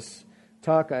for this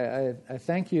talk. I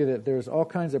thank you that there's all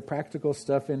kinds of practical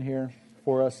stuff in here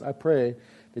for us. I pray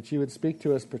that you would speak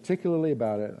to us particularly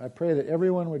about it. I pray that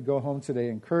everyone would go home today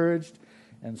encouraged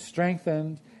and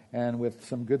strengthened and with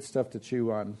some good stuff to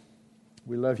chew on.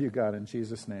 We love you, God, in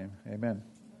Jesus' name. Amen.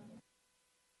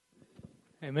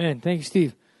 Amen. Thank you,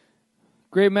 Steve.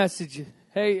 Great message.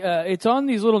 Hey, it's on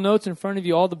these little notes in front of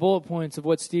you, all the bullet points of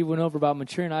what Steve went over about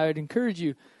maturing. I would encourage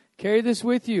you, carry this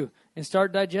with you and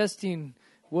start digesting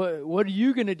what are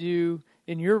you going to do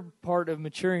in your part of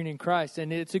maturing in Christ.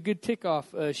 And it's a good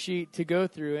tick-off sheet to go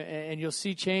through, and you'll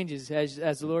see changes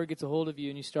as the Lord gets a hold of you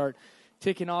and you start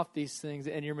ticking off these things,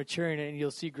 and you're maturing, and you'll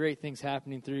see great things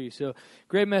happening through you. So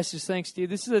great message. Thanks,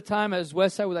 Steve. This is a time as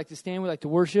Westside we like to stand, we like to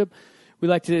worship. We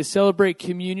like to celebrate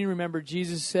communion. Remember,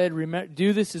 Jesus said,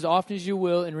 do this as often as you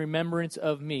will in remembrance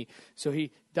of me. So He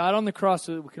died on the cross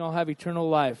so that we can all have eternal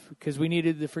life, because we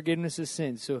needed the forgiveness of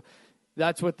sins. So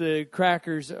that's what the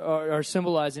crackers are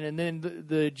symbolizing. And then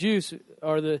the juice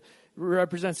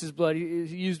represents His blood. He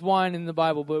used wine in the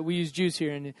Bible, but we use juice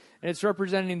here. And it's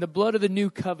representing the blood of the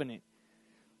new covenant.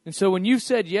 And so when you've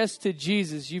said yes to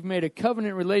Jesus, you've made a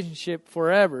covenant relationship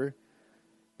forever,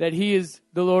 that He is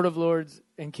the Lord of Lords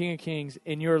and King of Kings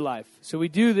in your life. So we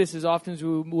do this as often as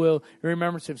we will in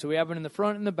remembrance of Him. So we have it in the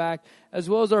front and the back, as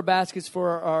well as our baskets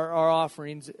for our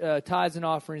offerings, tithes and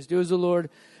offerings. Do as the Lord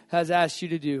has asked you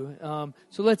to do.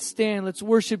 So let's stand. Let's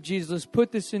worship Jesus. Let's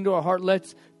put this into our heart.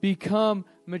 Let's become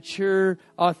mature,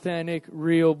 authentic,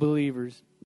 real believers.